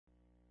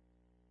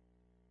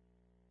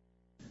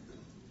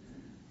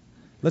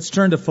Let's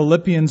turn to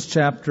Philippians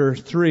chapter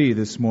 3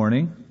 this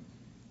morning.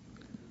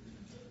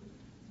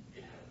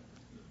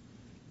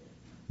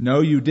 No,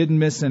 you didn't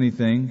miss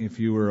anything if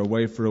you were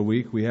away for a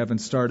week. We haven't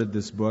started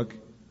this book.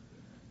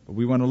 But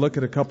we want to look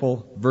at a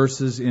couple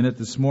verses in it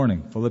this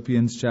morning.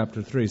 Philippians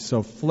chapter 3.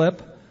 So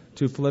flip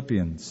to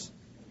Philippians.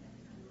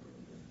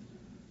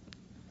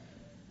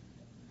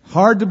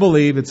 Hard to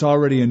believe it's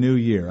already a new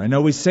year. I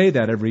know we say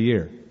that every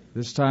year.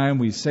 This time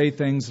we say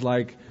things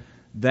like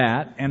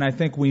that, and I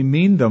think we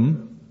mean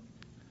them.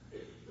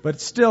 But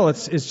still,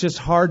 it's just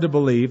hard to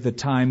believe that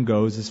time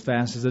goes as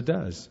fast as it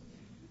does.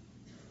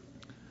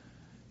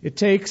 It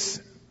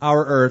takes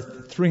our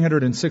Earth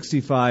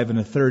 365 and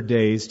a third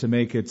days to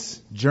make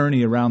its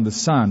journey around the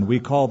sun. We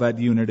call that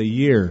unit a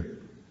year.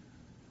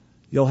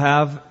 You'll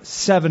have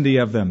 70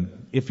 of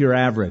them if you're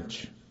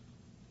average.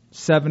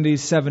 70,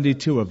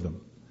 72 of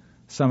them.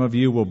 Some of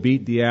you will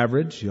beat the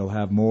average. You'll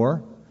have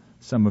more.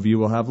 Some of you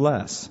will have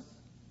less.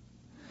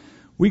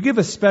 We give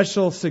a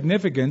special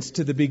significance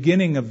to the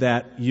beginning of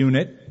that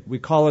unit. We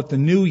call it the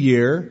new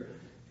year.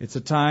 It's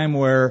a time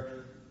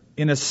where,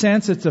 in a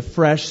sense, it's a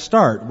fresh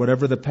start.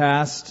 Whatever the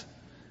past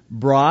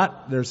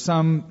brought, there's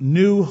some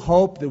new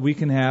hope that we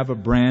can have a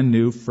brand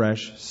new,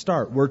 fresh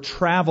start. We're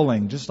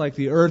traveling, just like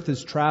the earth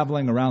is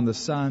traveling around the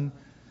sun.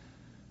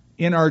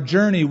 In our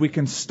journey, we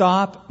can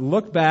stop,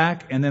 look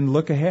back, and then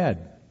look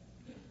ahead.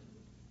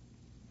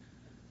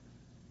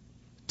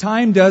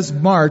 Time does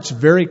march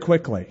very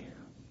quickly.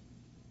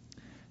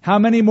 How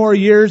many more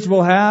years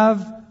we'll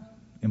have?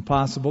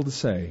 Impossible to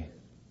say.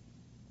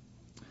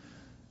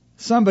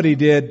 Somebody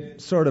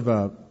did sort of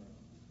a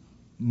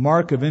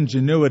mark of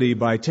ingenuity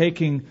by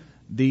taking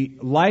the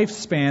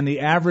lifespan,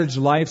 the average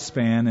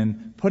lifespan,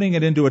 and putting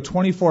it into a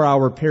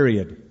 24-hour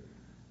period.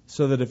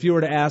 So that if you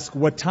were to ask,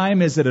 what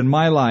time is it in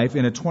my life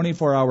in a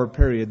 24-hour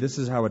period, this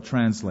is how it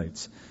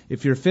translates.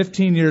 If you're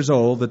 15 years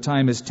old, the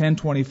time is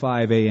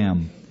 10:25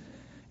 a.m.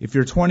 If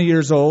you're 20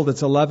 years old,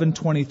 it's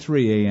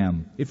 11:23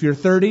 a.m. If you're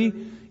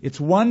 30, it's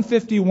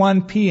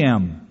 1:51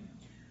 p.m.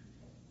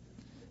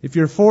 If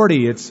you're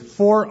 40, it's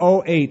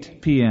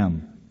 4:08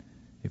 p.m.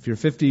 If you're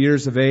 50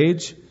 years of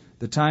age,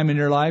 the time in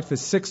your life is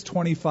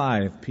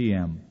 6:25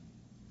 p.m.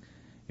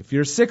 If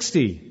you're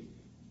 60,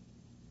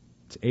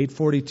 it's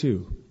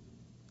 8:42.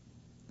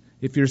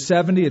 If you're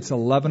 70, it's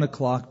 11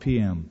 o'clock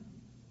p.m.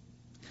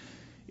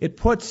 It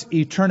puts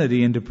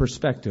eternity into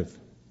perspective.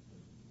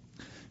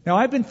 Now,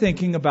 I've been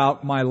thinking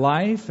about my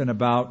life and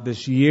about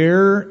this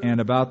year and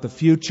about the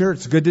future.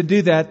 It's good to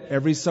do that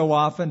every so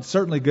often. It's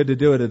certainly good to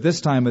do it at this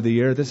time of the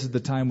year. This is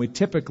the time we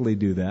typically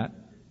do that.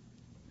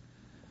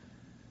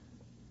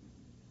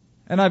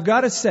 And I've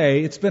got to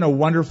say, it's been a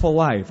wonderful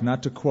life,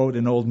 not to quote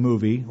an old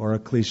movie or a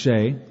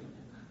cliche,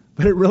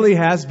 but it really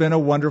has been a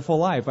wonderful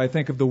life. I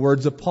think of the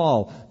words of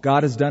Paul,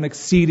 God has done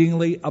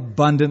exceedingly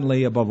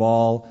abundantly above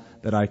all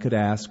that I could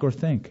ask or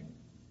think.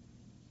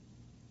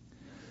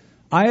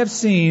 I have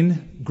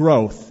seen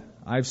growth.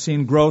 I've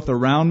seen growth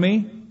around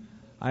me.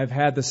 I've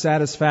had the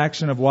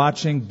satisfaction of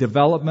watching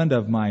development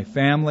of my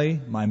family,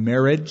 my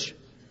marriage,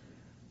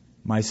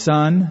 my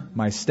son,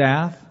 my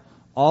staff,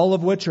 all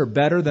of which are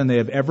better than they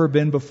have ever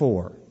been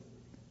before.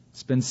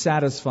 It's been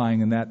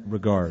satisfying in that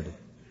regard.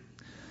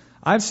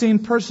 I've seen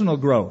personal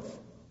growth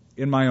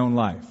in my own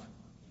life.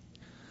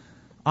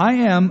 I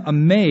am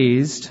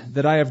amazed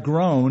that I have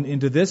grown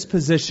into this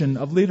position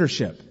of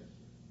leadership.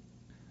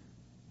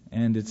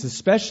 And it's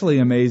especially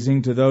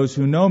amazing to those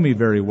who know me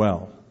very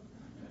well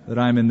that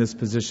I'm in this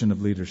position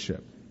of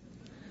leadership.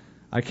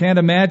 I can't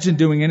imagine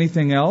doing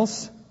anything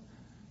else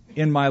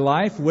in my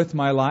life, with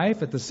my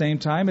life. At the same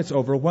time, it's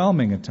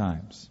overwhelming at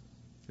times.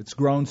 It's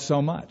grown so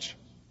much.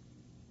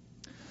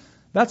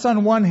 That's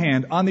on one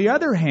hand. On the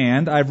other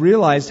hand, I've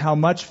realized how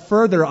much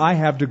further I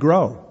have to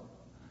grow.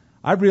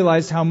 I've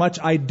realized how much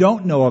I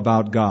don't know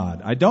about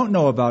God. I don't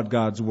know about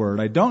God's Word.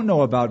 I don't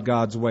know about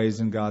God's ways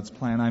and God's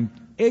plan. I'm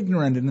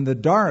ignorant and in the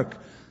dark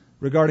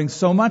regarding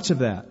so much of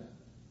that.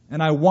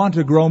 And I want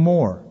to grow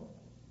more.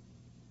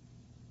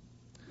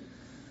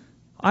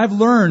 I've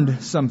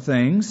learned some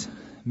things,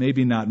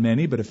 maybe not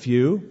many, but a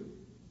few.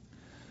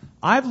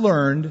 I've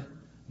learned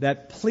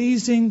that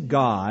pleasing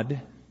God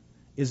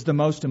is the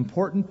most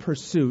important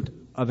pursuit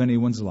of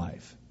anyone's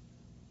life.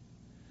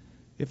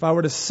 If I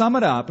were to sum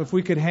it up, if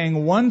we could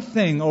hang one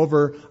thing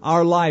over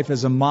our life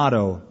as a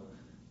motto,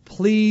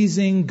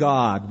 pleasing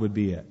God would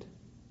be it.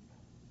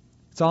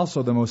 It's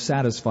also the most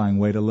satisfying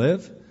way to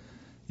live.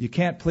 You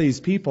can't please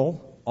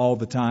people all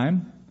the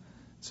time,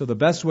 so the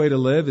best way to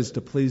live is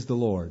to please the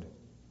Lord.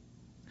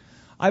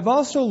 I've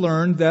also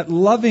learned that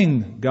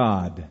loving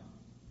God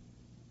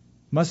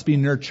must be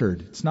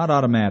nurtured. It's not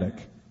automatic.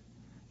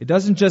 It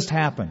doesn't just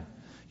happen.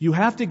 You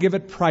have to give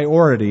it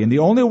priority, and the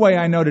only way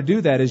I know to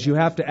do that is you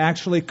have to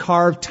actually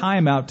carve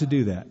time out to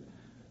do that.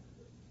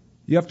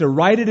 You have to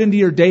write it into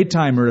your day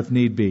timer if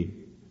need be,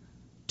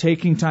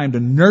 taking time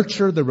to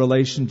nurture the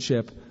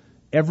relationship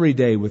every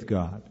day with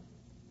God.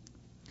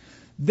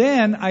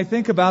 Then I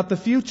think about the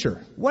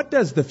future. What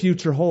does the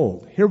future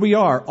hold? Here we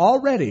are,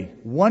 already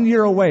 1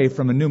 year away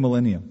from a new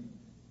millennium.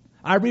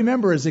 I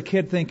remember as a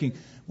kid thinking,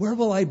 where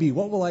will I be?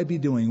 What will I be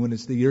doing when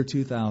it's the year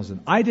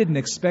 2000? I didn't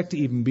expect to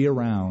even be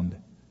around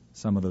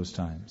some of those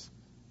times.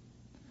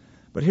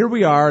 But here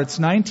we are. It's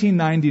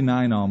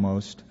 1999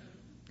 almost.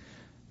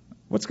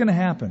 What's going to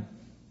happen?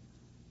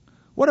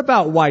 What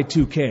about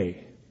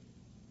Y2K?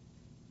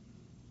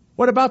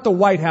 What about the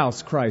White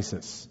House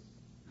crisis?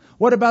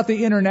 What about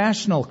the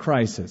international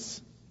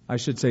crisis? I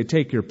should say,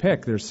 take your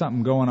pick. There's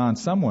something going on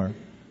somewhere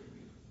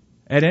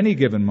at any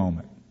given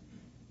moment.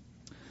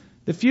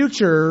 The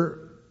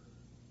future,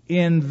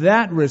 in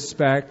that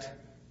respect,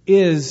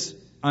 is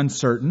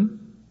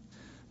uncertain.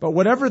 But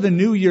whatever the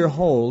new year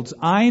holds,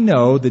 I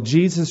know that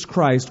Jesus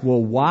Christ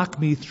will walk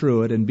me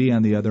through it and be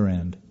on the other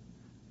end.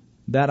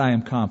 That I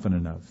am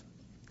confident of.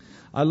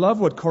 I love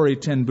what Corrie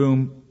ten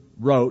Boom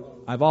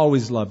wrote. I've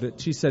always loved it.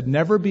 She said,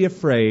 never be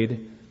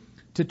afraid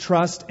to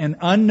trust an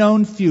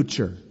unknown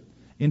future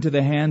into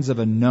the hands of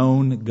a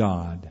known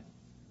God.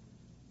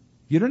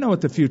 You don't know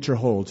what the future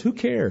holds. Who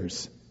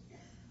cares?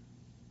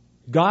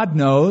 God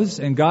knows,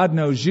 and God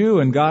knows you,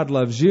 and God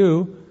loves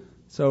you.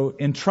 So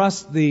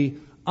entrust the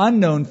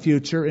unknown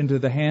future into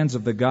the hands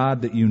of the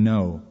God that you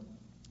know.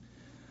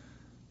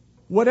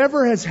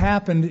 Whatever has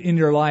happened in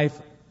your life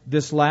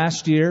this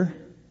last year,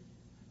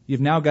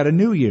 you've now got a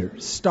new year.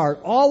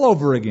 Start all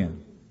over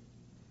again.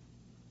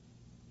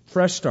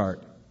 Fresh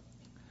start.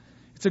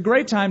 It's a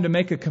great time to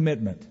make a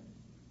commitment.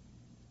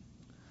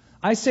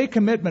 I say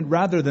commitment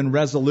rather than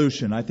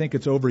resolution. I think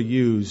it's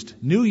overused.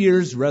 New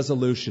Year's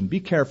resolution. Be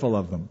careful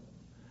of them.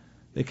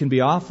 They can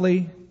be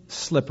awfully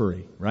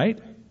slippery, right?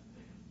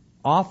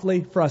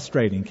 Awfully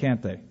frustrating,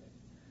 can't they?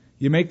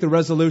 You make the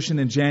resolution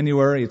in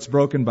January, it's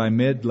broken by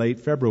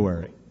late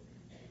February.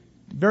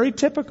 Very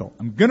typical.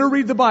 I'm going to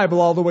read the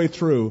Bible all the way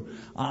through.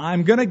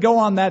 I'm going to go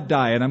on that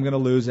diet. I'm going to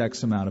lose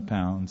X amount of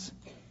pounds.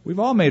 We've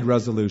all made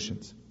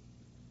resolutions.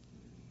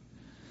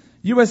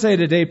 USA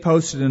Today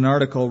posted an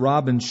article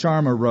Robin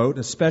Sharma wrote,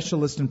 a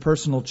specialist in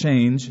personal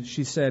change.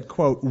 She said,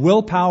 quote,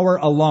 willpower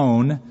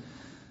alone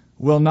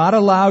will not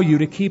allow you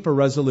to keep a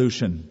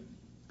resolution.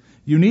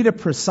 You need a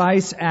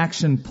precise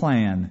action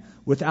plan.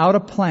 Without a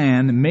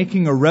plan,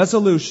 making a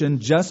resolution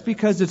just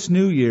because it's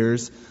New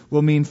Year's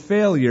will mean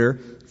failure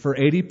for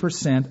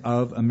 80%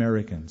 of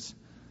Americans.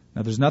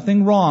 Now, there's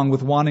nothing wrong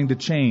with wanting to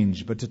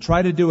change, but to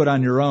try to do it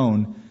on your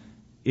own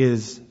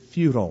is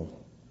futile.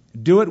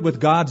 Do it with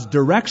God's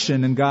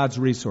direction and God's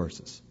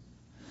resources.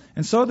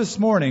 And so this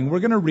morning, we're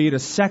going to read a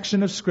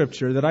section of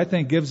Scripture that I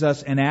think gives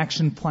us an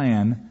action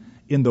plan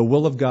in the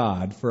will of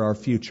God for our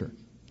future.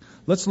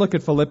 Let's look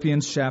at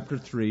Philippians chapter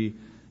 3,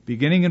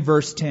 beginning in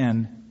verse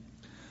 10.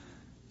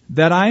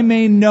 That I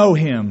may know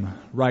Him,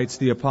 writes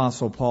the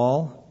Apostle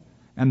Paul,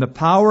 and the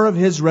power of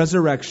His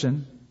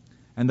resurrection,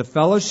 and the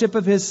fellowship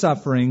of His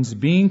sufferings,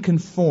 being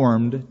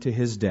conformed to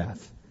His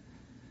death.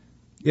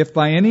 If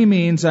by any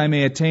means I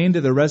may attain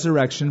to the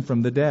resurrection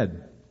from the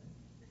dead.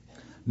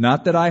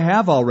 Not that I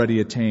have already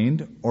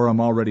attained or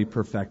am already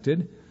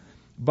perfected,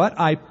 but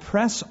I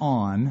press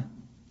on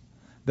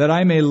that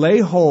I may lay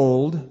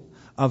hold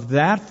of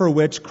that for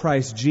which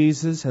Christ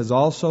Jesus has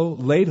also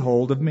laid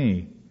hold of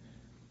me.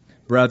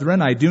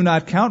 Brethren, I do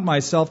not count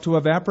myself to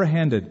have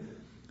apprehended,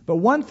 but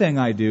one thing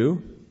I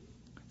do,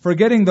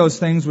 forgetting those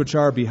things which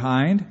are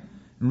behind,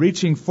 and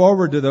reaching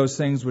forward to those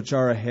things which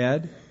are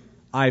ahead,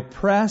 I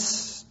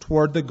press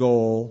toward the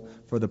goal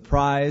for the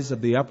prize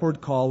of the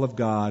upward call of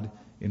God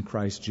in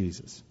Christ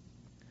Jesus.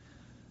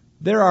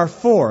 There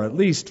are at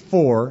least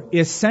four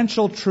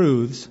essential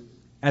truths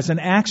as an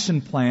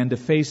action plan to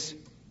face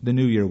the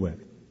new year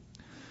with.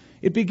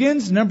 It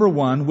begins, number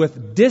one,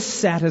 with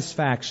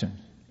dissatisfaction,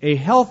 a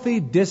healthy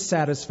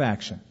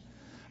dissatisfaction.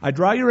 I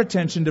draw your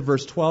attention to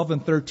verse 12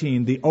 and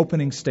 13, the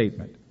opening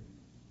statement.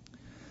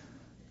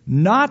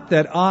 Not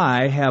that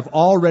I have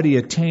already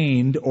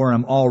attained or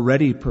am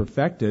already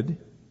perfected.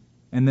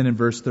 And then in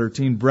verse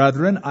 13,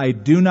 brethren, I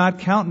do not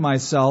count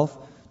myself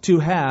to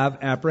have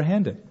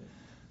apprehended.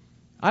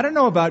 I don't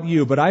know about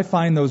you, but I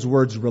find those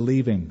words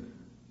relieving.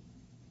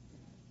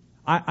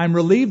 I'm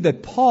relieved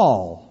that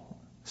Paul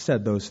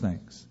said those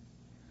things.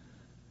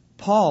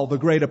 Paul, the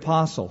great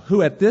apostle,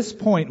 who at this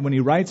point when he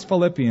writes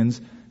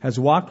Philippians, has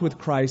walked with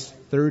Christ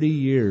 30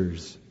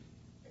 years.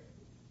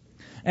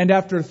 And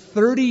after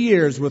 30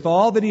 years, with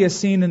all that he has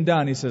seen and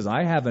done, he says,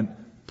 I haven't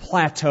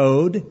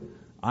plateaued.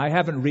 I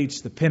haven't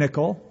reached the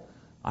pinnacle.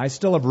 I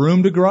still have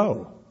room to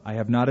grow. I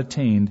have not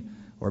attained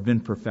or been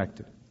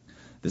perfected.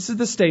 This is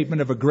the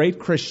statement of a great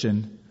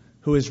Christian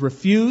who has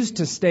refused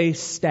to stay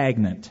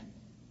stagnant,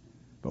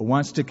 but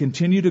wants to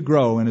continue to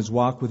grow in his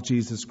walk with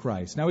Jesus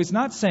Christ. Now, he's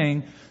not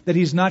saying that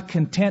he's not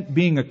content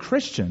being a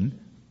Christian,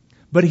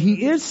 but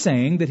he is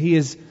saying that he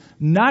is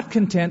not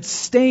content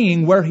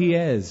staying where he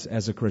is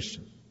as a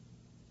Christian.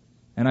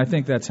 And I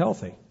think that's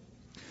healthy.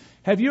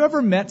 Have you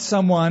ever met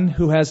someone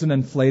who has an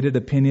inflated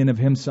opinion of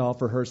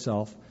himself or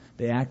herself?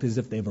 They act as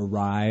if they've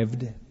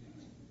arrived.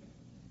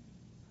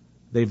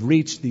 They've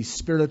reached the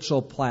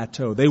spiritual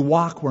plateau. They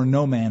walk where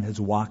no man has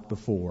walked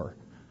before.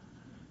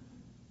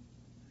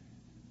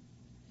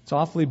 It's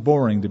awfully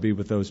boring to be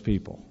with those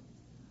people.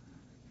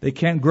 They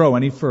can't grow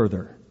any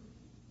further.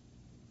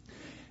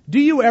 Do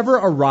you ever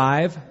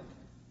arrive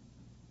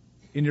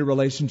in your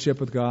relationship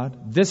with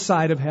God, this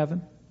side of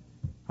heaven?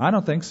 I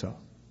don't think so.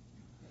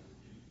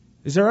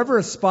 Is there ever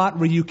a spot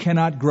where you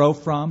cannot grow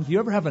from? Do you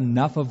ever have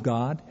enough of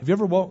God? Have you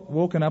ever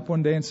woken up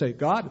one day and say,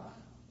 God,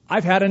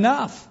 I've had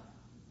enough.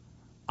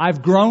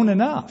 I've grown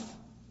enough.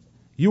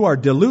 You are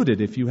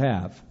deluded if you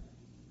have.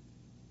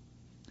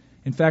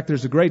 In fact,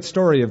 there's a great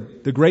story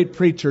of the great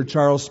preacher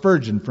Charles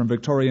Spurgeon from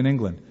Victorian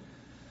England.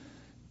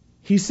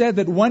 He said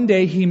that one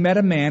day he met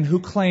a man who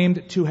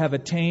claimed to have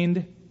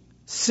attained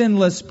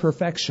sinless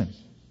perfection.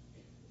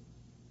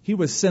 He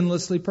was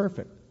sinlessly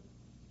perfect.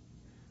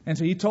 And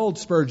so he told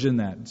Spurgeon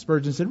that. And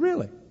Spurgeon said,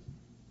 really?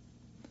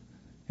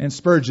 And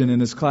Spurgeon, in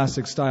his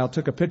classic style,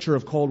 took a pitcher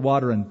of cold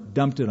water and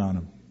dumped it on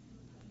him.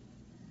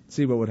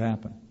 See what would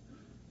happen.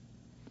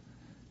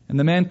 And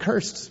the man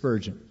cursed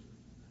Spurgeon.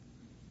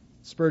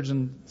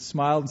 Spurgeon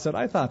smiled and said,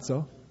 I thought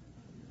so.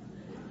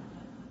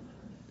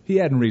 He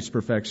hadn't reached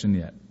perfection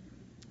yet.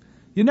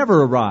 You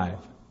never arrive.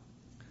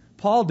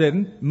 Paul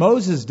didn't.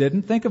 Moses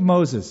didn't. Think of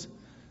Moses.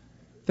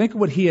 Think of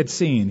what he had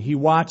seen. He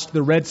watched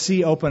the Red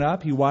Sea open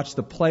up. He watched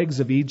the plagues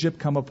of Egypt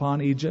come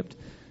upon Egypt.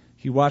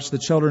 He watched the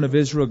children of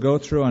Israel go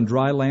through on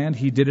dry land.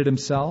 He did it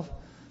himself.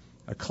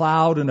 A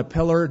cloud and a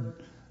pillar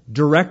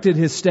directed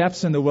his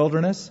steps in the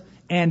wilderness.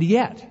 And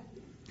yet,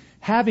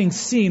 having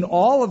seen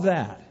all of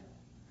that,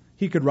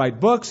 he could write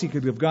books. He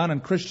could have gone on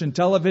Christian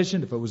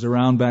television, if it was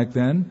around back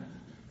then,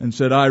 and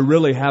said, I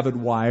really have it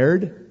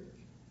wired.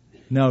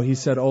 No, he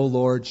said, oh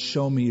Lord,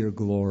 show me your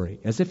glory.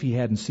 As if he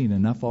hadn't seen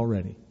enough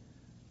already.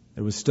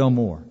 There was still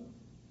more.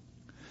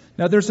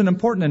 Now, there's an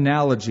important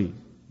analogy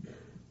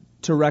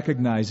to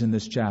recognize in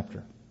this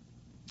chapter.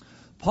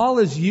 Paul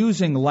is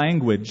using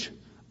language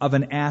of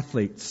an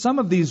athlete. Some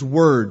of these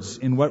words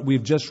in what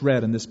we've just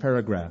read in this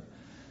paragraph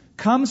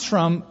comes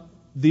from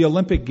the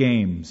Olympic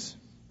Games.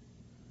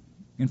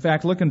 In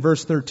fact, look in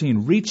verse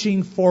 13.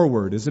 Reaching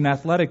forward is an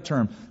athletic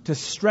term. To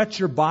stretch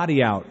your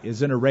body out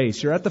is in a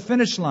race. You're at the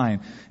finish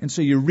line, and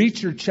so you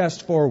reach your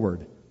chest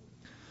forward.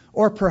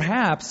 Or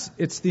perhaps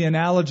it's the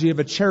analogy of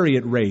a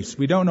chariot race.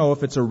 We don't know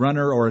if it's a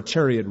runner or a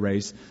chariot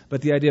race,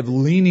 but the idea of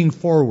leaning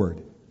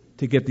forward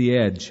to get the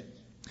edge.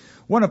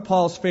 One of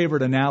Paul's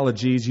favorite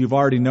analogies, you've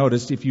already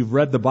noticed if you've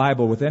read the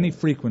Bible with any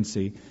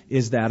frequency,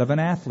 is that of an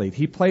athlete.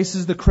 He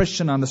places the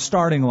Christian on the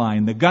starting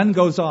line. The gun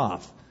goes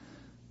off.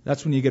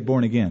 That's when you get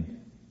born again.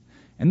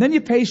 And then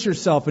you pace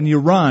yourself and you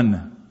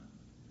run.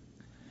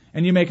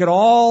 And you make it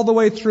all the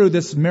way through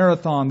this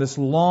marathon, this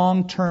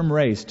long-term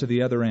race to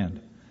the other end.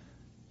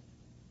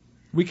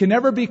 We can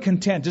never be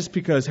content just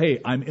because, hey,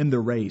 I'm in the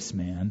race,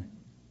 man.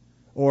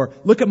 Or,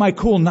 look at my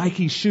cool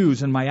Nike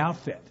shoes and my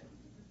outfit.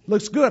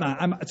 Looks good.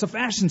 It's a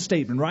fashion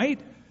statement, right?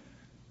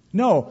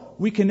 No,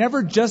 we can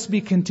never just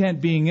be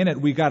content being in it.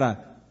 We got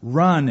to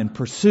run and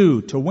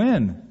pursue to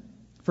win.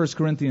 1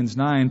 Corinthians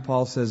 9,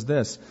 Paul says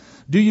this,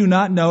 do you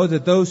not know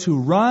that those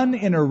who run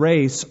in a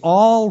race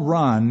all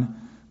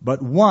run,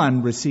 but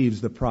one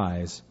receives the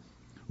prize?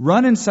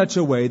 Run in such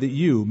a way that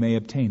you may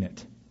obtain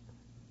it.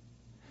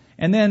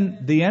 And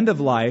then the end of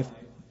life,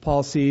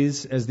 Paul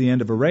sees as the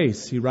end of a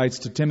race. He writes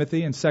to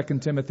Timothy in 2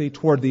 Timothy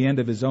toward the end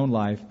of his own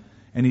life,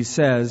 and he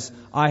says,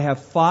 I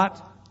have fought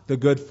the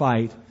good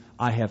fight.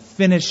 I have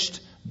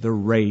finished the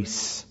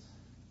race.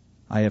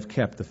 I have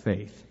kept the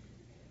faith.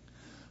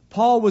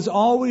 Paul was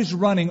always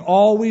running,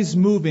 always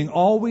moving,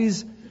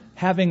 always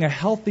having a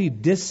healthy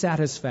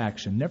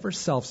dissatisfaction, never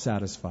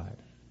self-satisfied.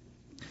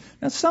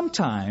 Now,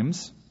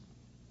 sometimes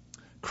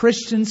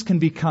Christians can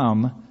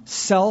become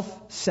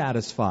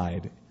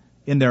self-satisfied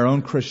in their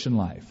own Christian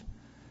life.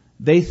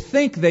 They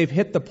think they've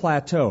hit the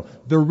plateau.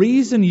 The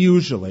reason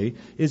usually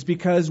is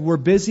because we're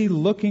busy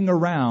looking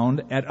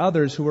around at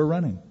others who are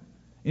running.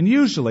 And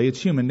usually it's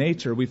human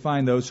nature. We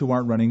find those who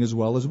aren't running as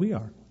well as we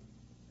are.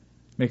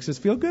 Makes us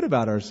feel good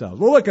about ourselves.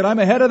 Well, look, I'm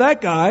ahead of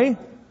that guy.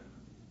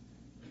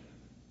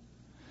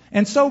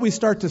 And so we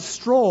start to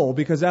stroll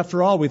because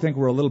after all, we think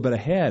we're a little bit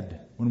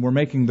ahead when we're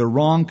making the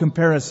wrong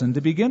comparison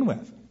to begin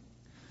with.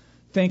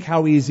 Think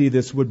how easy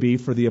this would be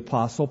for the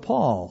Apostle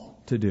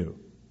Paul to do.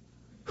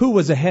 Who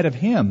was ahead of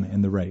him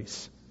in the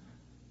race?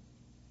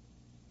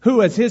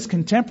 Who, as his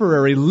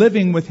contemporary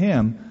living with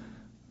him,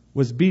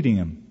 was beating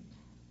him?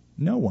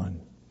 No one.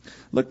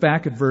 Look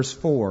back at verse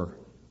 4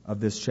 of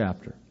this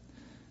chapter.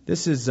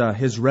 This is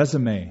his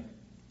resume.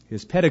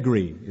 His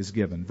pedigree is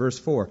given. Verse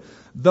 4.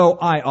 Though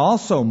I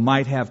also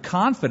might have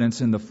confidence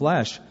in the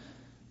flesh,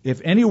 if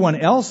anyone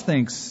else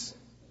thinks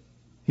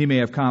he may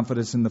have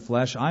confidence in the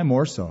flesh, I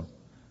more so.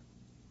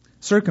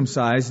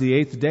 Circumcised the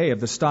 8th day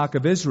of the stock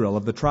of Israel,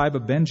 of the tribe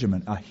of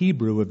Benjamin, a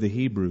Hebrew of the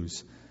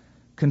Hebrews.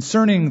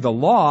 Concerning the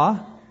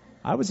law,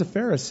 I was a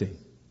Pharisee.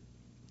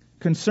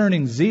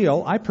 Concerning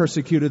zeal, I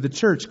persecuted the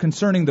church.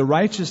 Concerning the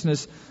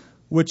righteousness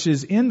which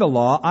is in the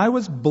law, I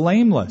was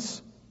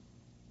blameless.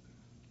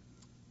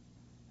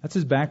 That's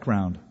his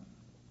background.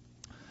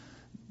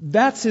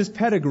 That's his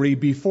pedigree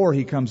before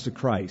he comes to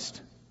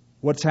Christ.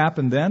 What's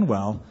happened then?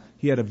 Well,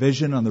 he had a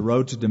vision on the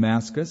road to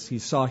Damascus. He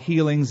saw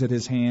healings at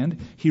his hand.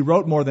 He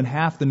wrote more than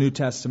half the New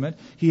Testament.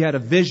 He had a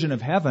vision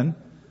of heaven.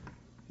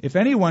 If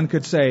anyone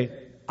could say,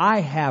 I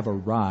have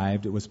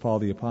arrived, it was Paul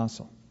the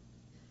Apostle.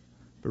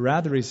 But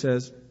rather he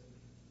says,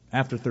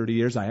 after 30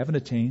 years, I haven't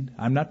attained.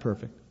 I'm not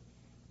perfect.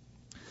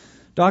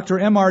 Dr.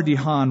 M.R.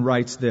 DeHaan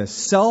writes this: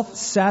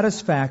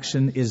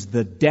 self-satisfaction is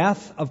the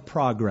death of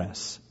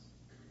progress.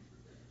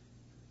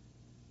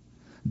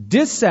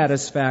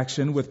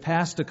 Dissatisfaction with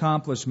past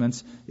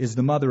accomplishments is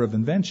the mother of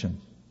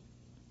invention.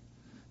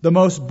 The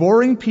most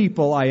boring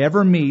people I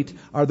ever meet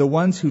are the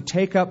ones who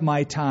take up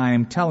my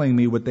time telling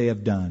me what they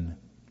have done.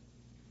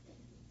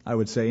 I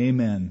would say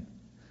amen,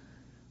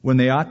 when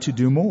they ought to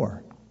do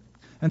more.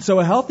 And so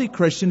a healthy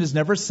Christian is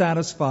never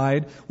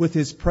satisfied with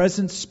his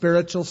present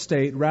spiritual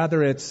state.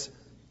 Rather, it's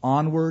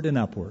onward and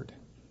upward.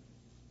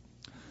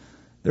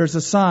 There's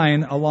a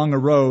sign along a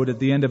road at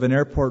the end of an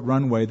airport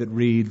runway that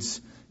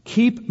reads,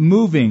 keep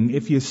moving.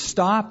 If you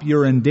stop,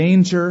 you're in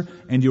danger,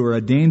 and you are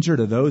a danger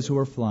to those who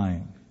are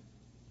flying.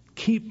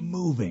 Keep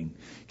moving.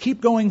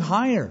 Keep going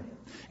higher.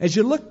 As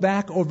you look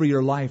back over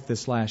your life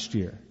this last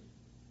year,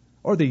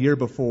 or the year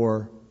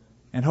before,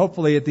 and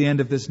hopefully at the end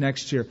of this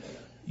next year,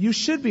 you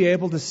should be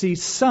able to see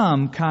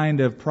some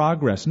kind of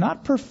progress.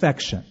 Not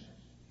perfection.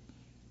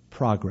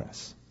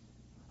 Progress.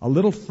 A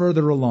little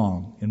further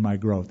along in my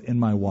growth, in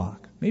my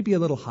walk. Maybe a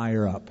little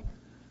higher up.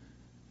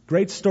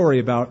 Great story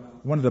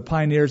about one of the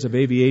pioneers of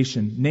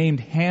aviation named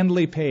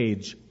Handley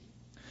Page.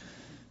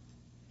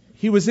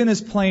 He was in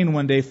his plane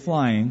one day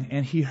flying,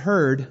 and he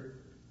heard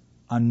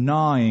a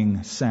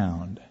gnawing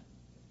sound.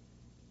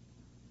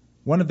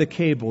 One of the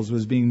cables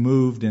was being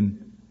moved,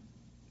 and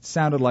it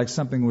sounded like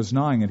something was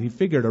gnawing it. He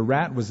figured a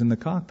rat was in the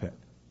cockpit.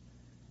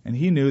 And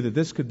he knew that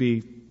this could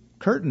be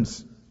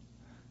curtains,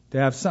 to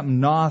have something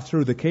gnaw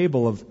through the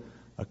cable of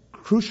a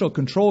crucial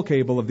control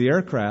cable of the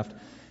aircraft.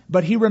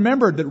 But he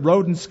remembered that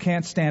rodents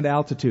can't stand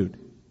altitude.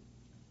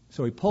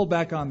 So he pulled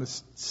back on the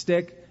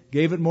stick,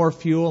 gave it more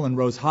fuel, and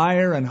rose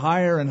higher and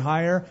higher and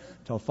higher,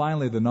 until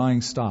finally the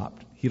gnawing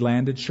stopped. He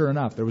landed. Sure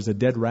enough, there was a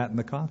dead rat in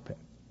the cockpit.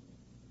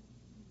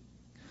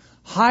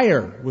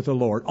 Higher with the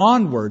Lord.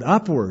 Onward,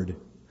 upward.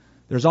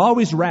 There's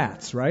always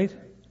rats, right?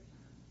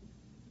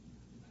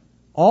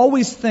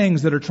 Always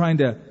things that are trying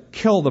to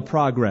kill the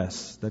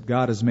progress that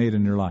God has made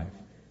in your life.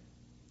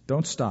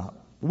 Don't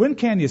stop. When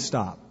can you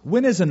stop?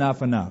 When is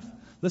enough enough?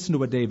 Listen to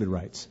what David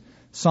writes.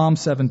 Psalm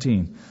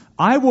 17.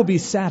 I will be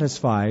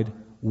satisfied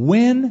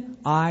when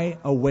I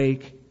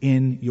awake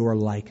in your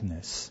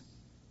likeness.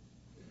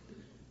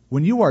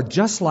 When you are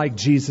just like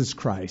Jesus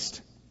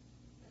Christ,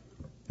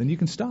 then you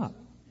can stop.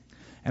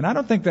 And I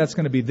don't think that's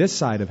going to be this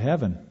side of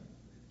heaven.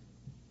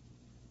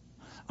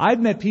 I've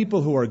met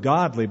people who are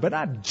godly, but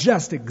not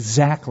just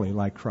exactly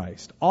like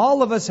Christ.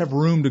 All of us have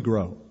room to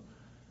grow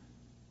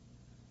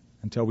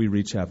until we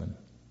reach heaven.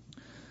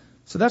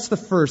 So that's the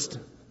first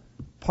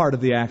part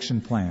of the action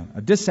plan,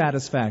 a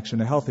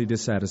dissatisfaction, a healthy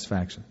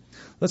dissatisfaction.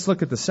 Let's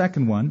look at the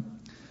second one.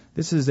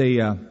 This is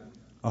a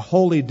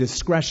holy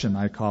discretion,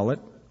 I call it,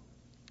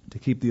 to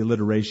keep the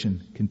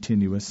alliteration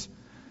continuous.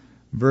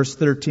 Verse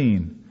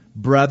 13,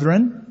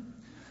 brethren,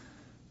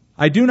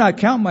 I do not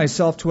count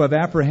myself to have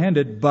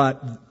apprehended,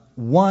 but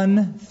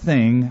one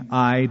thing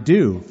I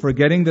do,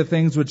 forgetting the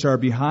things which are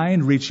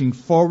behind, reaching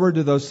forward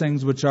to those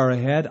things which are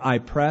ahead, I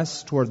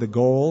press toward the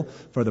goal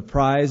for the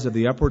prize of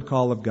the upward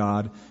call of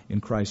God in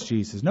Christ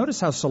Jesus.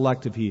 Notice how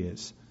selective he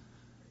is.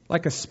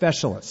 Like a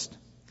specialist.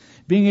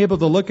 Being able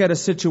to look at a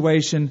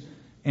situation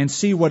and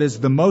see what is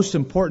the most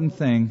important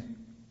thing.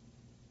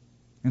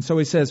 And so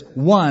he says,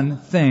 one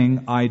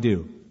thing I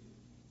do.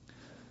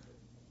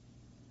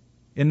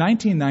 In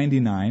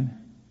 1999,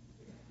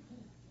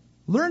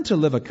 learn to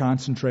live a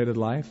concentrated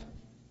life,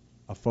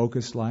 a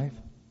focused life.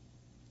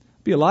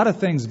 Be a lot of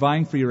things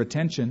vying for your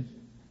attention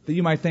that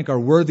you might think are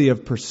worthy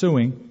of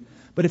pursuing.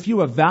 But if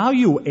you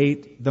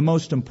evaluate the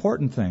most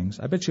important things,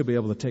 I bet you'll be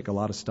able to take a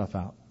lot of stuff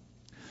out.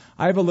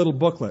 I have a little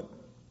booklet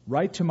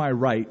right to my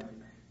right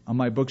on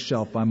my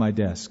bookshelf by my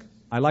desk.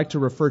 I like to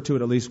refer to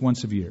it at least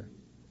once a year.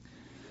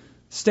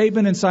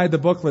 Statement inside the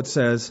booklet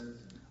says,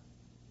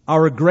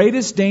 our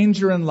greatest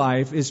danger in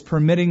life is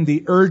permitting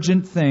the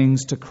urgent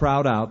things to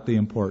crowd out the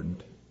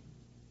important.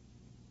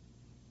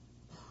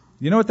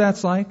 You know what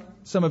that's like?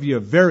 Some of you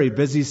have very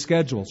busy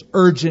schedules,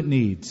 urgent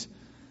needs,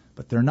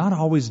 but they're not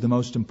always the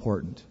most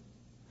important.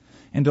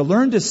 And to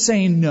learn to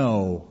say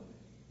no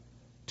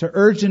to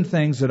urgent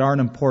things that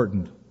aren't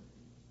important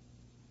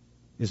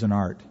is an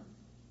art.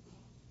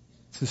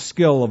 It's a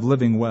skill of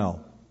living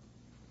well.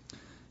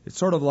 It's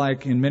sort of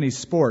like in many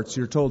sports,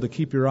 you're told to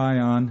keep your eye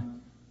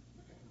on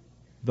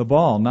the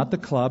ball, not the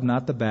club,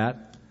 not the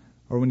bat.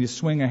 Or when you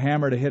swing a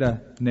hammer to hit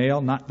a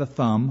nail, not the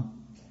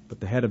thumb, but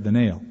the head of the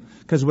nail.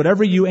 Because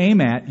whatever you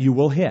aim at, you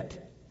will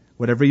hit.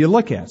 Whatever you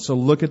look at. So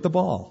look at the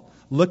ball.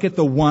 Look at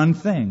the one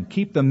thing.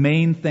 Keep the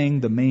main thing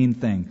the main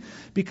thing.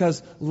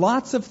 Because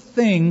lots of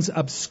things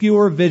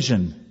obscure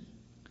vision.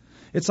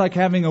 It's like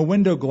having a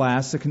window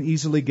glass that can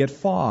easily get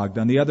fogged.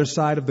 On the other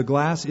side of the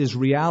glass is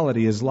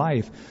reality, is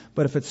life.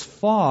 But if it's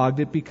fogged,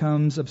 it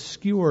becomes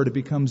obscured, it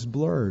becomes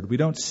blurred. We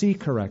don't see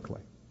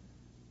correctly.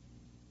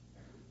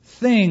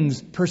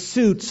 things,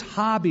 pursuits,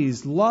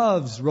 hobbies,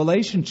 loves,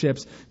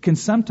 relationships can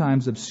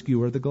sometimes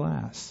obscure the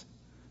glass.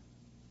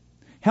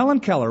 Helen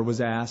Keller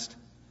was asked,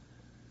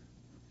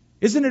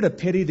 "Isn't it a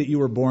pity that you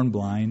were born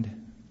blind?"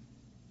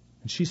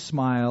 And she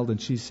smiled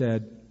and she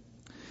said,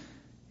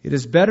 "It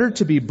is better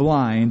to be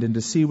blind and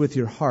to see with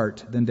your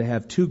heart than to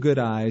have two good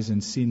eyes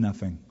and see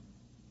nothing."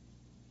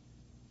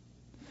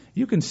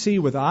 You can see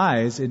with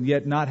eyes and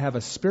yet not have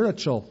a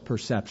spiritual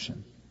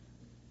perception.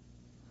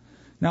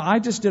 Now, I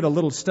just did a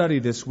little study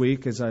this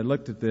week as I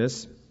looked at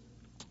this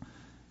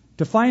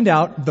to find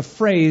out the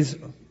phrase,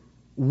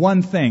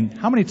 one thing.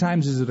 How many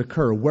times does it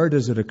occur? Where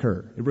does it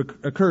occur? It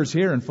occurs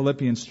here in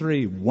Philippians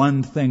 3,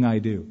 one thing I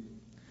do.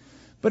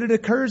 But it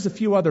occurs a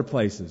few other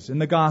places in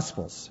the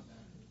Gospels.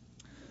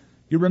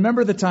 You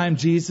remember the time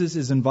Jesus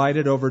is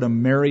invited over to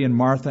Mary and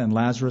Martha and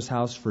Lazarus'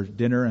 house for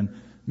dinner, and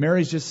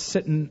Mary's just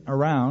sitting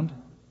around.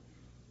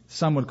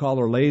 Some would call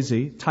her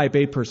lazy. Type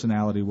A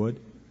personality would.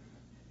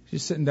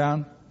 She's sitting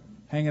down,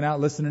 hanging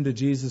out, listening to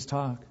Jesus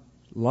talk,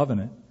 loving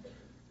it.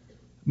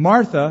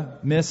 Martha,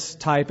 Miss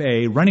Type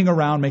A, running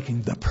around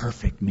making the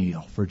perfect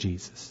meal for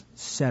Jesus.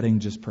 Setting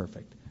just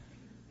perfect.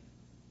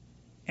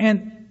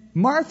 And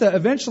Martha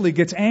eventually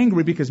gets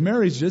angry because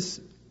Mary's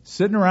just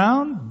sitting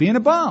around being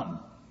a bum,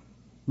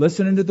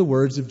 listening to the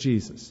words of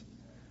Jesus.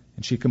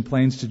 And she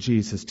complains to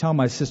Jesus, "Tell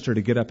my sister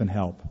to get up and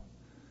help."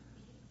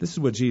 This is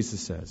what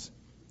Jesus says.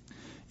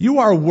 "You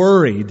are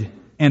worried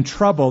and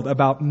troubled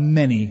about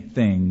many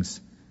things,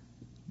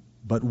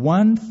 but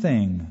one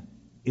thing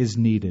is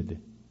needed.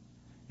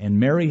 And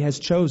Mary has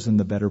chosen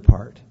the better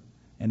part,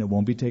 and it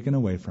won't be taken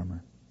away from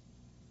her."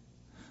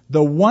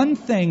 The one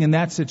thing in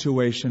that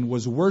situation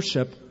was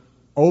worship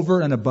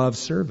over and above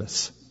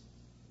service.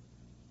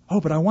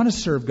 "Oh, but I want to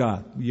serve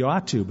God." You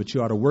ought to, but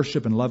you ought to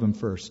worship and love Him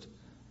first.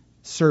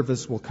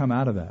 Service will come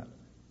out of that.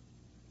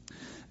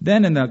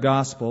 Then in the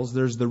Gospels,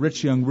 there's the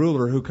rich young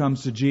ruler who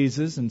comes to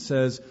Jesus and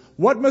says,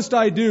 "What must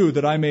I do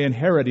that I may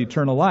inherit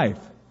eternal life?"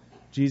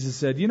 Jesus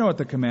said, "You know what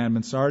the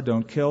commandments are.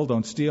 Don't kill,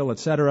 don't steal,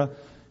 etc."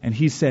 And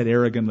he said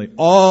arrogantly,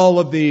 "All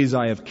of these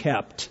I have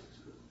kept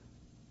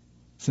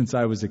since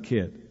I was a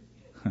kid."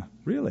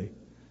 Really?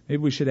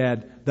 Maybe we should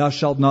add, "Thou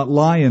shalt not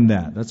lie" in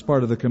that. That's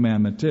part of the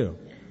commandment too.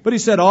 But he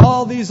said,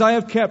 "All these I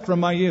have kept from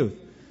my youth."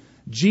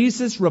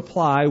 Jesus'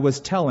 reply was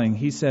telling.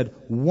 He said,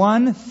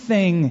 "One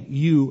thing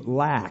you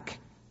lack.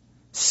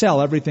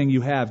 Sell everything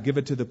you have, give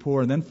it to the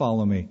poor, and then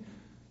follow me,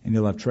 and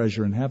you'll have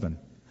treasure in heaven."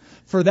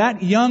 For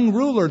that young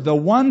ruler, the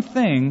one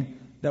thing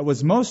that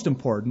was most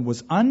important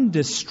was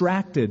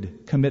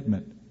undistracted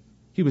commitment.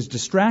 He was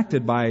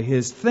distracted by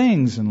his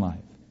things in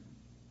life.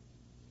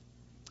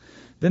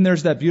 Then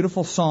there's that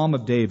beautiful Psalm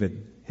of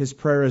David. His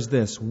prayer is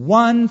this: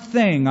 "One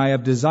thing I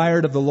have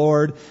desired of the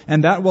Lord,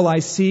 and that will I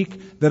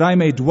seek, that I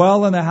may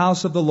dwell in the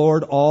house of the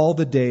Lord all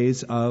the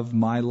days of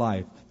my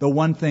life." The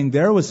one thing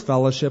there was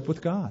fellowship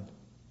with God.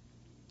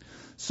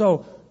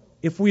 So,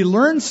 if we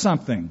learn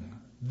something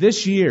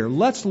this year,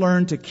 let's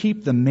learn to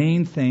keep the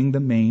main thing the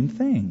main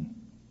thing.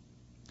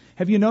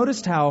 Have you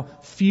noticed how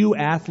few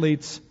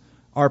athletes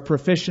are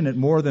proficient at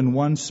more than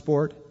one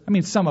sport? I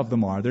mean, some of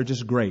them are. They're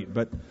just great.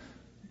 But,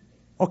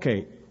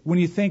 okay, when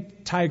you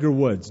think Tiger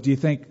Woods, do you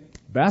think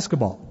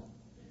basketball?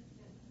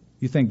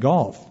 You think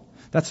golf?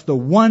 That's the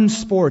one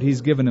sport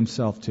he's given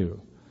himself to.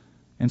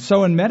 And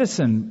so in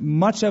medicine,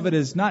 much of it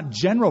is not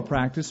general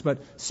practice,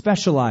 but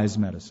specialized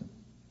medicine.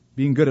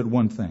 Being good at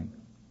one thing.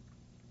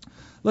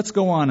 Let's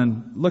go on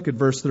and look at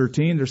verse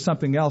 13. There's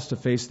something else to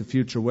face the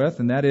future with,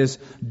 and that is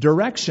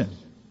direction.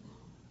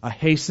 A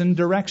hastened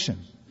direction.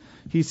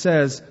 He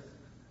says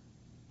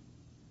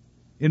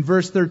in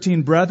verse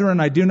 13, "Brethren,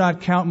 I do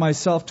not count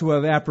myself to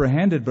have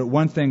apprehended, but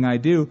one thing I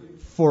do,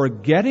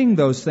 forgetting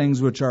those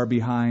things which are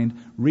behind,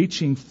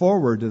 reaching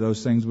forward to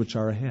those things which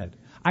are ahead."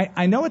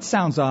 I know it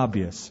sounds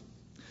obvious,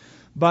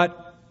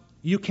 but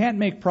you can't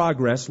make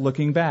progress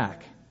looking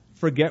back.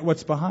 Forget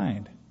what's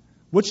behind.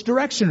 Which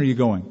direction are you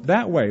going?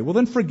 That way. Well,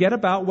 then forget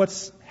about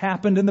what's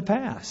happened in the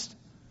past.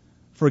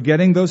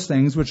 Forgetting those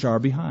things which are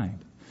behind.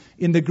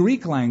 In the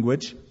Greek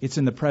language, it's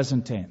in the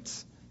present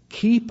tense.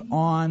 Keep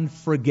on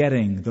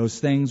forgetting those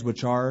things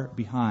which are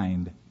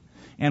behind.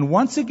 And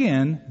once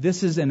again,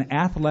 this is an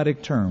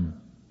athletic term.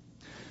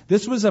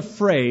 This was a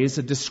phrase,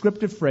 a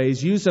descriptive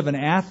phrase used of an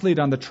athlete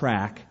on the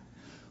track.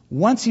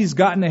 Once he's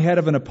gotten ahead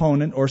of an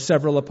opponent or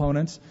several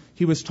opponents,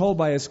 he was told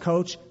by his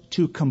coach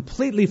to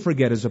completely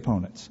forget his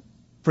opponents.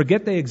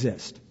 Forget they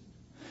exist.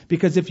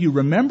 Because if you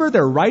remember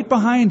they're right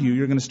behind you,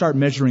 you're going to start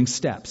measuring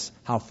steps.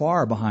 How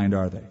far behind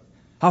are they?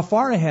 How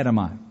far ahead am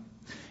I?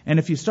 And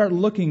if you start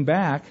looking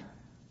back,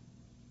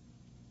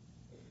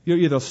 you'll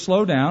either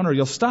slow down or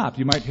you'll stop.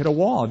 You might hit a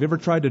wall. Have you ever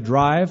tried to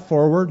drive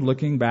forward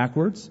looking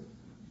backwards?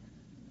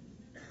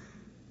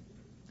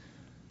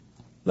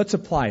 Let's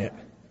apply it.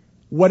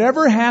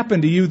 Whatever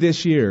happened to you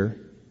this year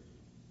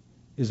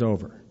is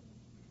over.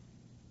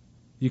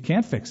 You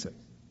can't fix it.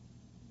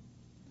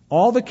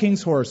 All the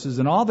king's horses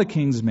and all the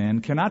king's men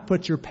cannot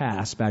put your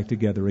past back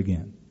together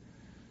again.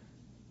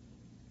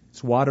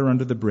 It's water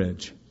under the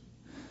bridge.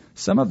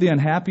 Some of the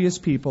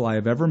unhappiest people I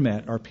have ever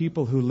met are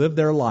people who live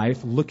their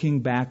life looking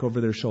back over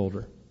their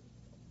shoulder.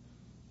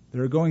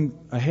 They're going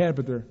ahead,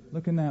 but they're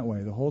looking that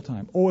way the whole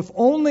time. Oh, if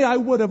only I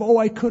would have. Oh,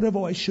 I could have.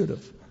 Oh, I should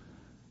have.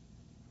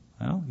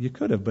 Well, you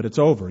could have, but it's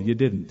over. You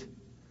didn't.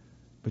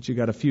 But you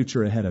got a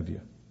future ahead of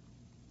you.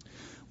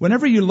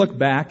 Whenever you look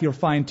back, you'll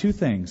find two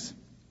things.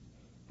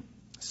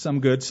 Some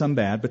good, some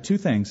bad, but two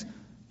things.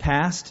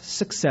 Past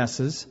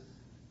successes,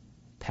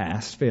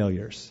 past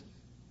failures.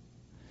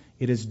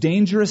 It is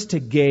dangerous to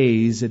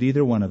gaze at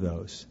either one of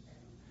those.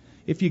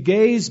 If you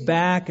gaze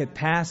back at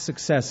past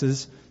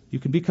successes, you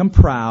can become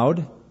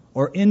proud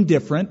or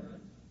indifferent.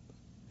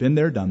 Been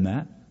there, done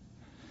that.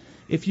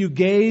 If you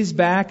gaze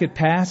back at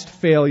past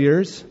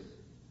failures,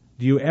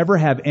 do you ever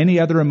have any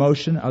other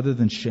emotion other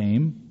than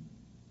shame?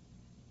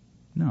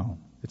 No,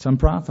 it's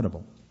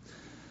unprofitable.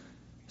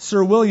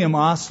 Sir William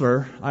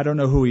Osler, I don't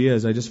know who he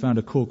is, I just found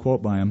a cool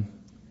quote by him,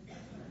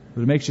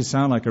 but it makes you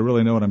sound like I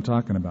really know what I'm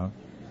talking about,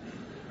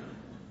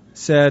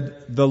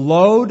 said, "The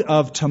load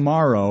of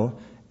tomorrow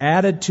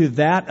added to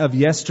that of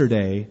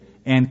yesterday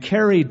and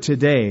carried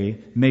today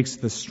makes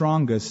the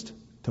strongest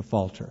to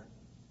falter."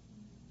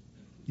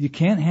 You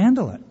can't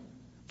handle it.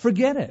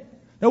 Forget it.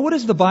 Now, what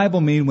does the Bible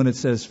mean when it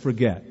says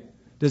forget?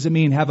 Does it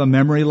mean have a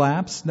memory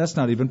lapse? That's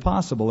not even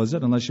possible, is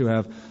it? Unless you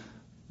have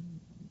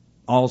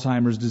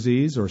Alzheimer's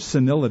disease or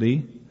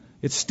senility.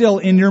 It's still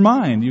in your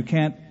mind. You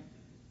can't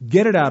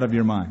get it out of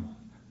your mind.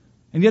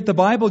 And yet the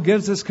Bible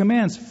gives us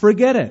commands.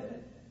 Forget it.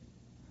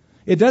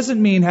 It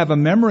doesn't mean have a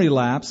memory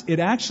lapse. It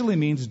actually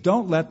means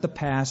don't let the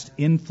past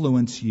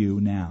influence you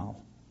now.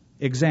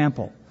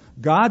 Example,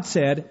 God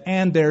said,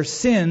 "And their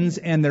sins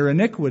and their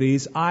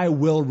iniquities I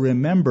will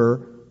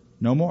remember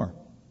no more."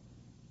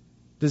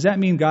 Does that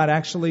mean God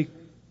actually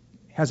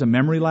has a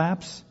memory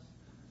lapse?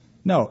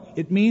 No,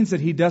 it means that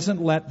He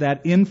doesn't let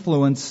that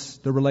influence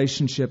the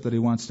relationship that He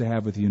wants to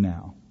have with you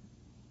now.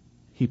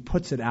 He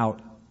puts it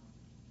out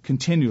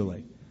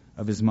continually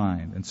of His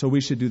mind. And so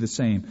we should do the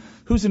same.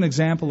 Who's an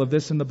example of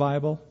this in the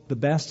Bible? The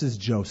best is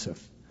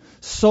Joseph.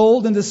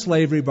 Sold into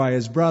slavery by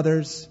his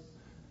brothers,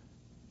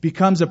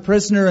 becomes a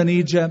prisoner in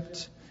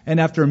Egypt, and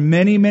after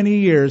many, many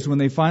years, when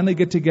they finally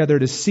get together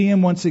to see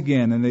him once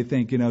again, and they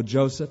think,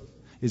 Joseph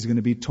is going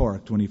to be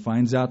torqued when he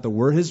finds out that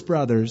we're his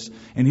brothers,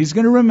 and he's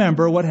going to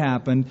remember what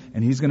happened,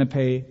 and he's going to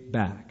pay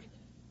back.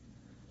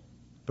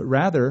 But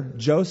rather,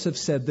 Joseph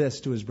said this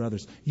to his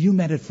brothers, "You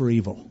meant it for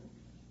evil,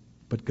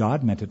 but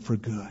God meant it for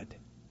good,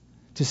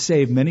 to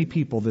save many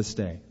people this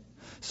day."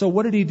 So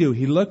what did he do?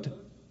 He looked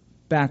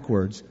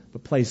backwards,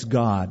 but placed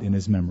God in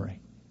his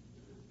memory.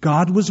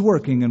 God was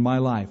working in my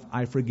life.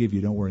 I forgive you.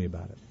 Don't worry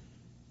about it.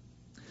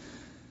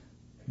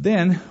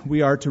 Then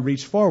we are to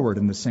reach forward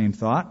in the same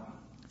thought.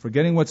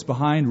 Forgetting what's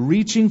behind,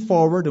 reaching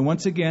forward, and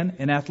once again,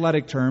 an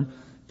athletic term,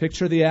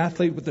 picture the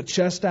athlete with the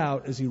chest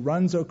out as he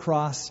runs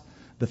across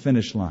the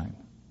finish line.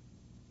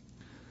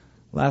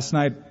 Last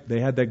night,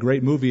 they had that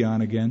great movie on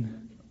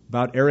again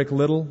about Eric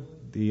Liddell,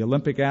 the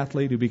Olympic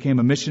athlete who became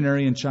a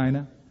missionary in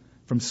China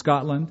from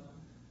Scotland.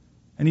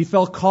 And he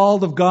felt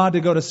called of God to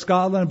go to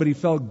Scotland, but he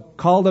felt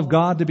called of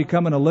God to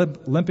become an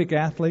Olympic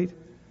athlete.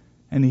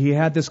 And he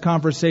had this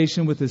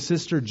conversation with his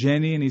sister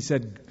Jenny, and he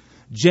said,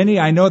 "Jenny,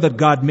 I know that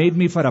God made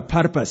me for a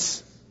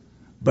purpose,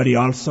 but He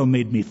also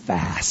made me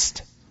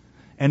fast.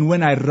 And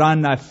when I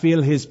run, I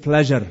feel His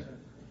pleasure."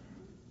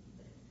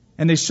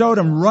 And they showed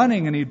him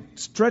running, and he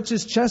stretched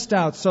his chest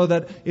out so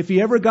that if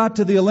he ever got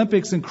to the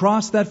Olympics and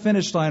crossed that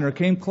finish line or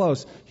came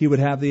close, he would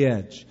have the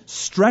edge.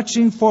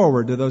 Stretching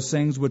forward to those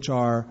things which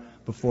are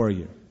before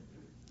you.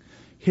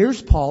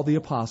 Here's Paul the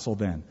Apostle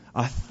then,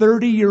 a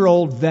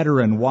 30-year-old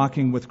veteran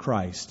walking with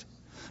Christ,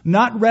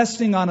 not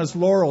resting on his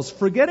laurels,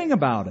 forgetting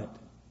about it,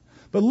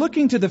 but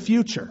looking to the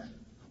future,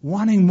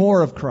 wanting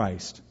more of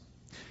Christ.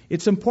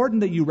 It's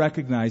important that you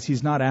recognize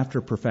he's not after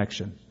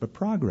perfection, but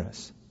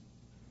progress.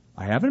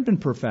 I haven't been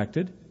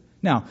perfected.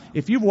 Now,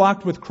 if you've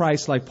walked with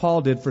Christ like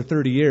Paul did for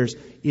 30 years,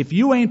 if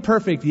you ain't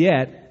perfect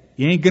yet,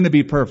 you ain't going to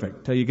be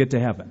perfect till you get to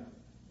heaven.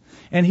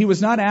 And he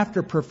was not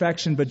after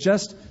perfection, but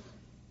just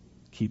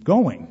keep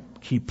going,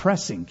 keep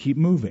pressing, keep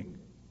moving.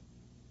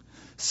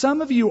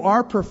 Some of you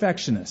are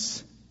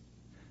perfectionists.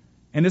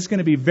 And it's going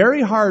to be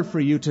very hard for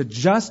you to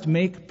just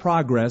make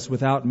progress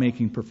without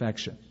making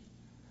perfection.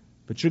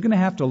 But you're going to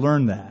have to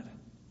learn that.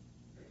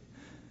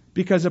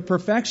 Because a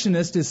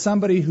perfectionist is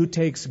somebody who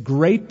takes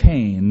great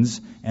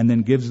pains and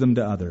then gives them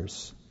to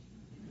others.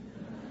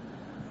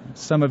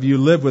 Some of you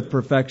live with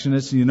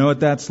perfectionists and you know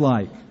what that's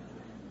like.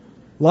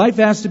 Life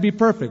has to be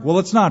perfect. Well,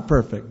 it's not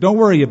perfect. Don't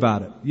worry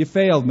about it. You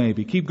failed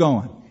maybe. Keep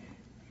going.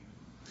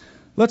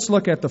 Let's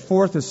look at the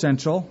fourth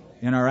essential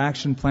in our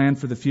action plan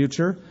for the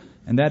future.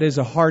 And that is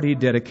a hearty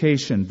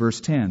dedication. Verse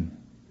 10.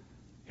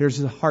 Here's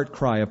the heart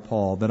cry of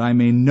Paul, that I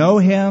may know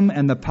Him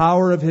and the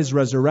power of His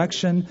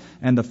resurrection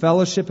and the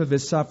fellowship of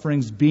His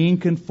sufferings, being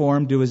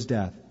conformed to His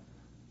death.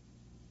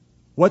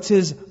 What's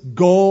his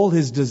goal,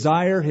 his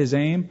desire, his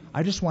aim?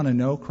 I just want to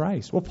know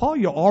Christ. Well, Paul,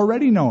 you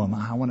already know Him.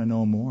 I want to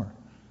know Him more.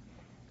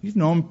 You've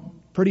known Him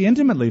pretty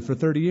intimately for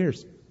 30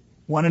 years.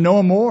 Want to know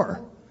Him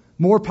more.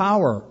 more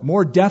power,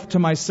 more death to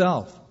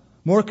myself,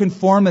 more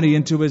conformity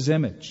into His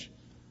image.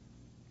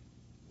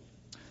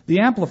 The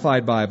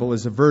Amplified Bible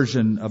is a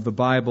version of the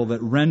Bible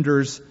that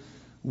renders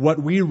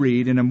what we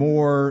read in a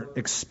more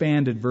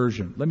expanded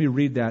version. Let me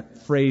read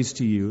that phrase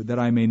to you that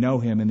I may know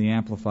Him in the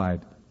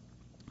Amplified.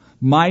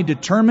 My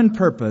determined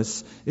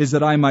purpose is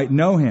that I might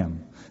know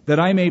Him, that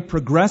I may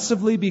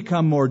progressively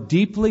become more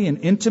deeply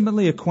and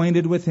intimately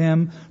acquainted with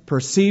Him,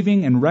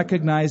 perceiving and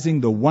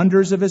recognizing the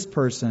wonders of His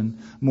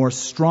person more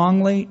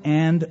strongly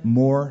and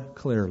more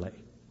clearly.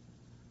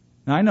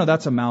 Now, I know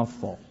that's a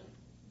mouthful.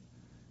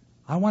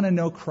 I want to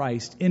know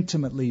Christ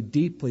intimately,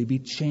 deeply, be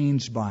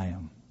changed by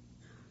Him.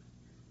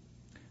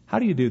 How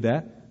do you do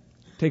that?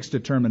 It takes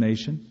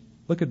determination.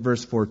 Look at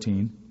verse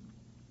 14.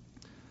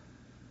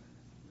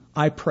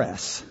 I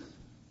press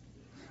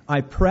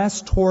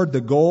toward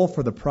the goal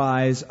for the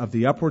prize of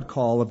the upward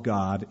call of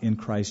God in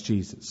Christ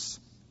Jesus.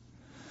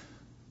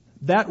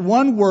 That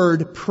one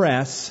word,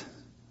 press,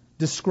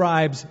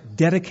 describes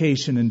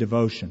dedication and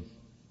devotion.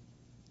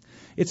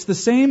 It's the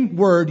same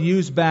word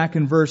used back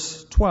in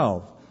verse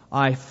 12.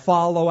 I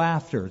follow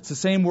after. It's the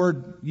same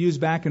word used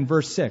back in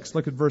verse 6.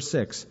 Look at verse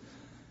 6.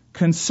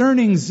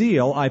 Concerning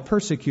zeal, I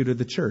persecuted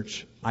the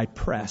church. I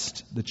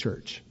pressed the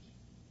church.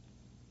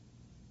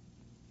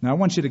 Now I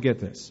want you to get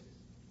this.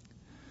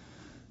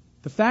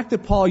 The fact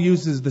that Paul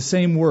uses the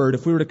same word,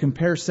 if we were to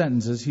compare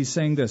sentences, he's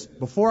saying this.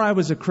 Before I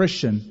was a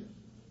Christian,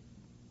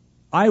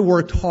 I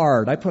worked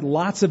hard. I put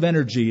lots of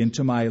energy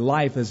into my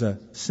life as a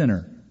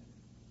sinner.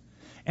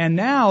 And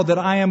now that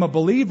I am a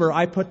believer,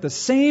 I put the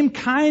same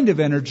kind of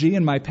energy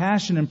in my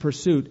passion and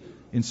pursuit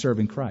in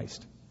serving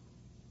Christ.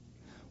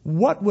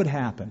 What would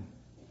happen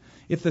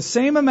if the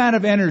same amount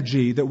of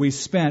energy that we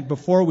spent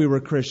before we were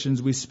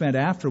Christians, we spent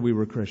after we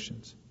were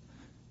Christians?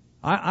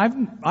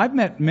 I've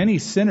met many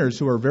sinners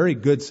who are very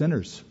good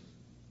sinners.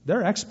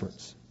 They're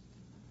experts.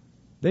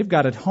 They've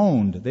got it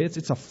honed.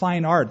 It's a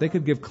fine art. They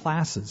could give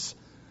classes.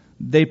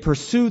 They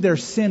pursue their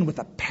sin with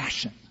a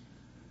passion.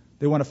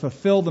 They want to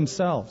fulfill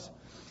themselves.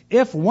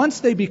 If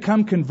once they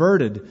become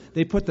converted,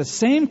 they put the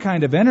same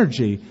kind of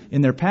energy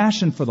in their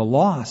passion for the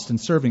lost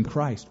and serving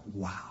Christ.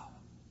 Wow.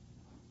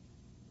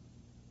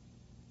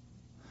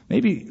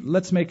 Maybe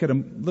let's make it a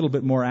little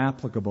bit more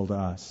applicable to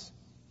us.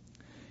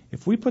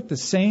 If we put the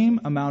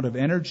same amount of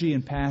energy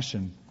and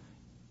passion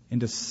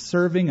into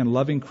serving and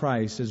loving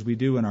Christ as we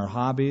do in our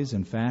hobbies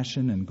and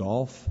fashion and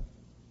golf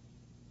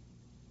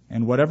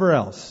and whatever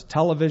else,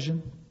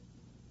 television,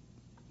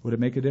 would it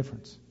make a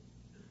difference?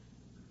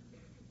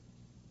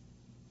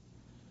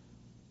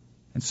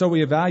 And so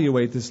we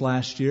evaluate this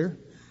last year.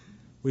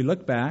 We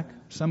look back,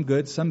 some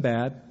good, some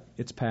bad.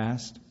 It's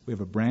past. We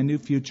have a brand new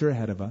future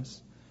ahead of us.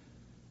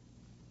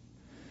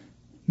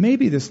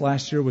 Maybe this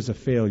last year was a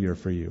failure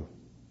for you,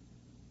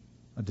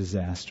 a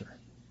disaster.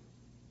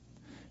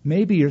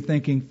 Maybe you're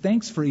thinking,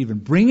 thanks for even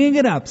bringing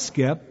it up,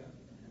 Skip.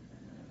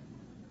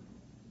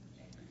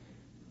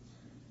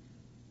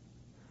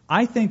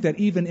 I think that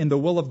even in the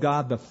will of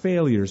God, the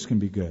failures can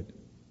be good.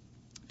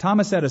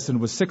 Thomas Edison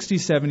was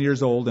 67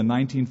 years old in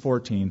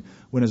 1914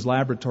 when his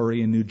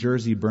laboratory in New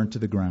Jersey burnt to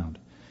the ground.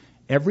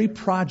 Every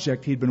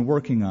project he'd been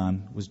working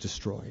on was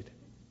destroyed.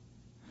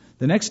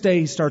 The next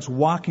day he starts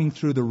walking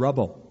through the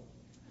rubble,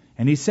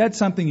 and he said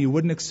something you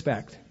wouldn't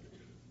expect.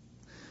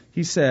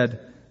 He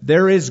said,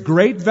 there is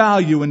great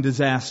value in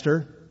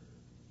disaster.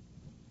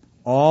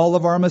 All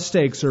of our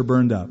mistakes are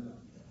burned up.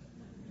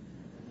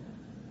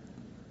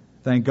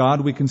 Thank God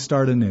we can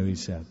start anew, he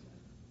said.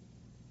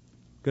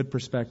 Good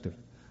perspective.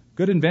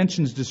 Good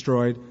inventions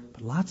destroyed,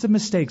 but lots of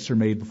mistakes are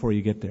made before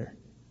you get there.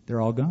 They're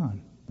all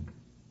gone.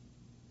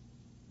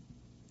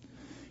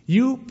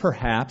 You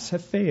perhaps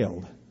have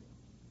failed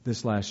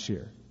this last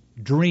year.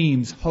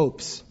 Dreams,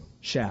 hopes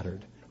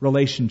shattered.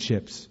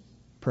 Relationships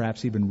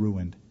perhaps even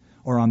ruined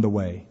or on the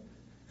way.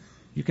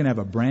 You can have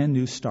a brand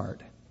new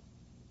start.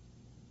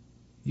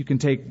 You can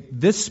take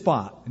this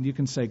spot and you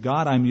can say,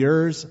 God, I'm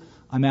yours.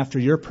 I'm after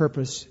your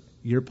purpose,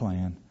 your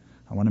plan.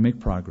 I want to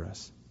make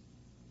progress.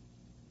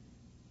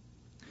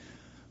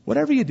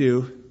 Whatever you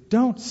do,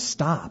 don't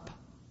stop.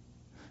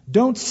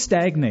 Don't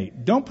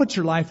stagnate. Don't put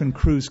your life in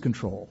cruise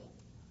control.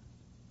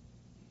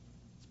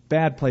 It's a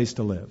bad place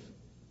to live.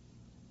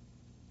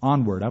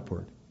 Onward,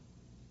 upward.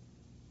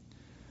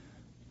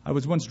 I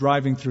was once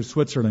driving through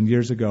Switzerland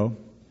years ago.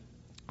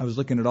 I was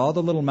looking at all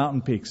the little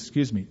mountain peaks,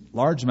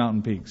 large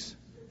mountain peaks.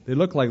 They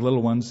look like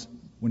little ones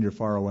when you're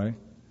far away.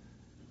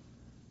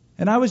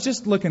 And I was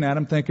just looking at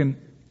them thinking,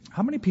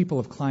 how many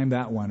people have climbed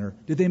that one? Or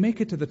did they make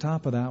it to the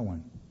top of that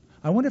one?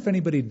 I wonder if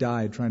anybody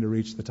died trying to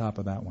reach the top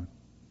of that one.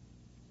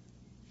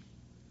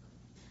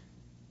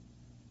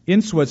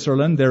 In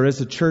Switzerland, there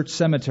is a church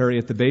cemetery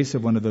at the base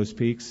of one of those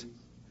peaks.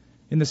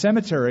 In the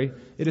cemetery,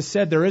 it is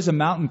said there is a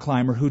mountain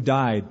climber who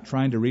died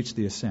trying to reach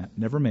the ascent,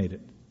 never made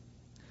it.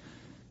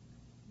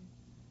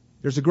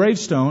 There's a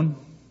gravestone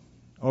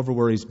over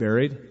where he's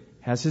buried,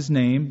 has his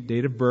name,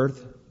 date of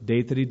birth,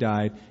 date that he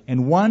died,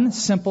 and one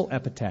simple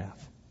epitaph.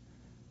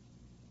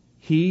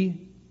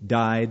 He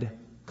died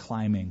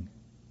climbing.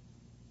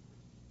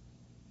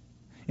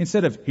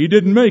 Instead of, he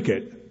didn't make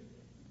it,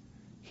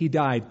 He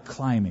died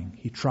climbing.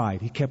 He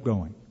tried. He kept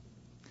going.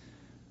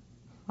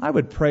 I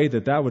would pray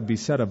that that would be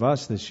said of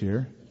us this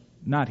year.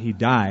 Not he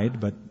died,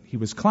 but he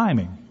was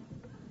climbing.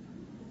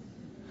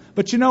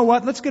 But you know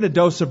what? Let's get a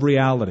dose of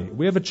reality.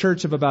 We have a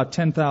church of about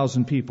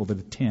 10,000 people that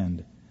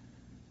attend.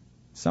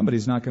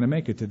 Somebody's not going to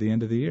make it to the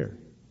end of the year.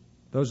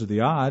 Those are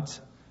the odds.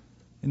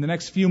 In the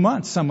next few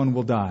months, someone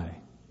will die.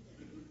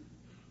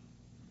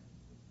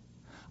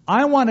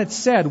 I want it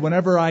said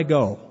whenever I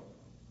go,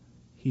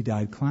 he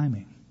died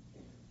climbing.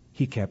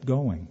 He kept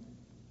going.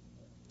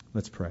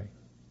 Let's pray.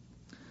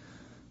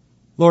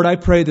 Lord, I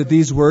pray that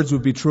these words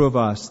would be true of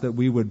us, that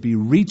we would be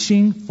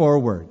reaching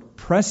forward,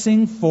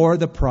 pressing for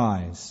the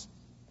prize.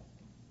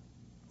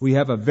 We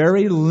have a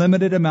very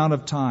limited amount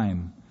of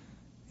time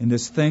in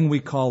this thing we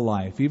call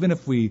life. Even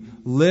if we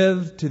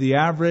live to the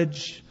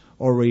average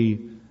or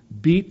we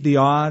beat the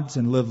odds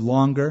and live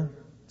longer,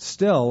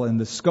 still in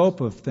the scope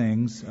of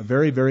things, a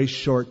very, very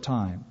short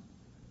time.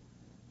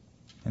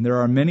 And there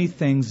are many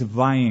things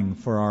vying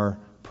for our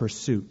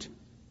pursuit.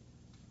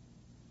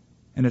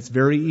 And it's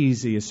very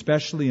easy,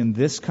 especially in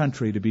this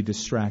country, to be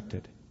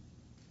distracted.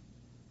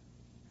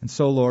 And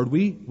so, Lord,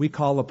 we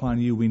call upon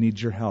you. We need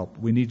your help.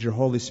 We need your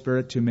Holy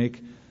Spirit to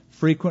make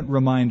frequent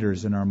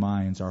reminders in our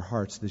minds, our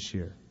hearts this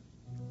year,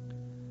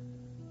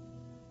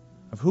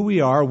 of who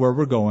we are, where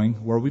we're going,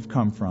 where we've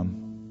come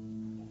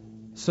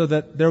from, so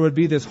that there would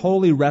be this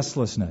holy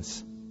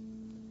restlessness,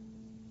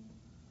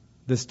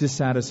 this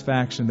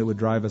dissatisfaction that would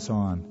drive us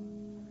on.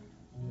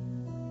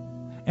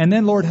 And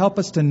then, Lord, help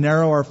us to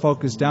narrow our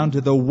focus down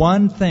to the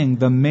one thing,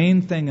 the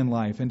main thing in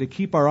life, and to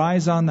keep our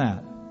eyes on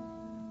that.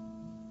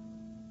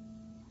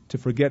 To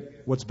forget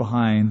what's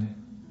behind,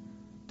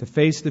 to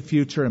face the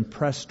future and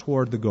press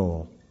toward the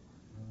goal.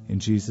 In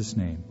Jesus'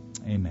 name,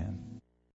 amen.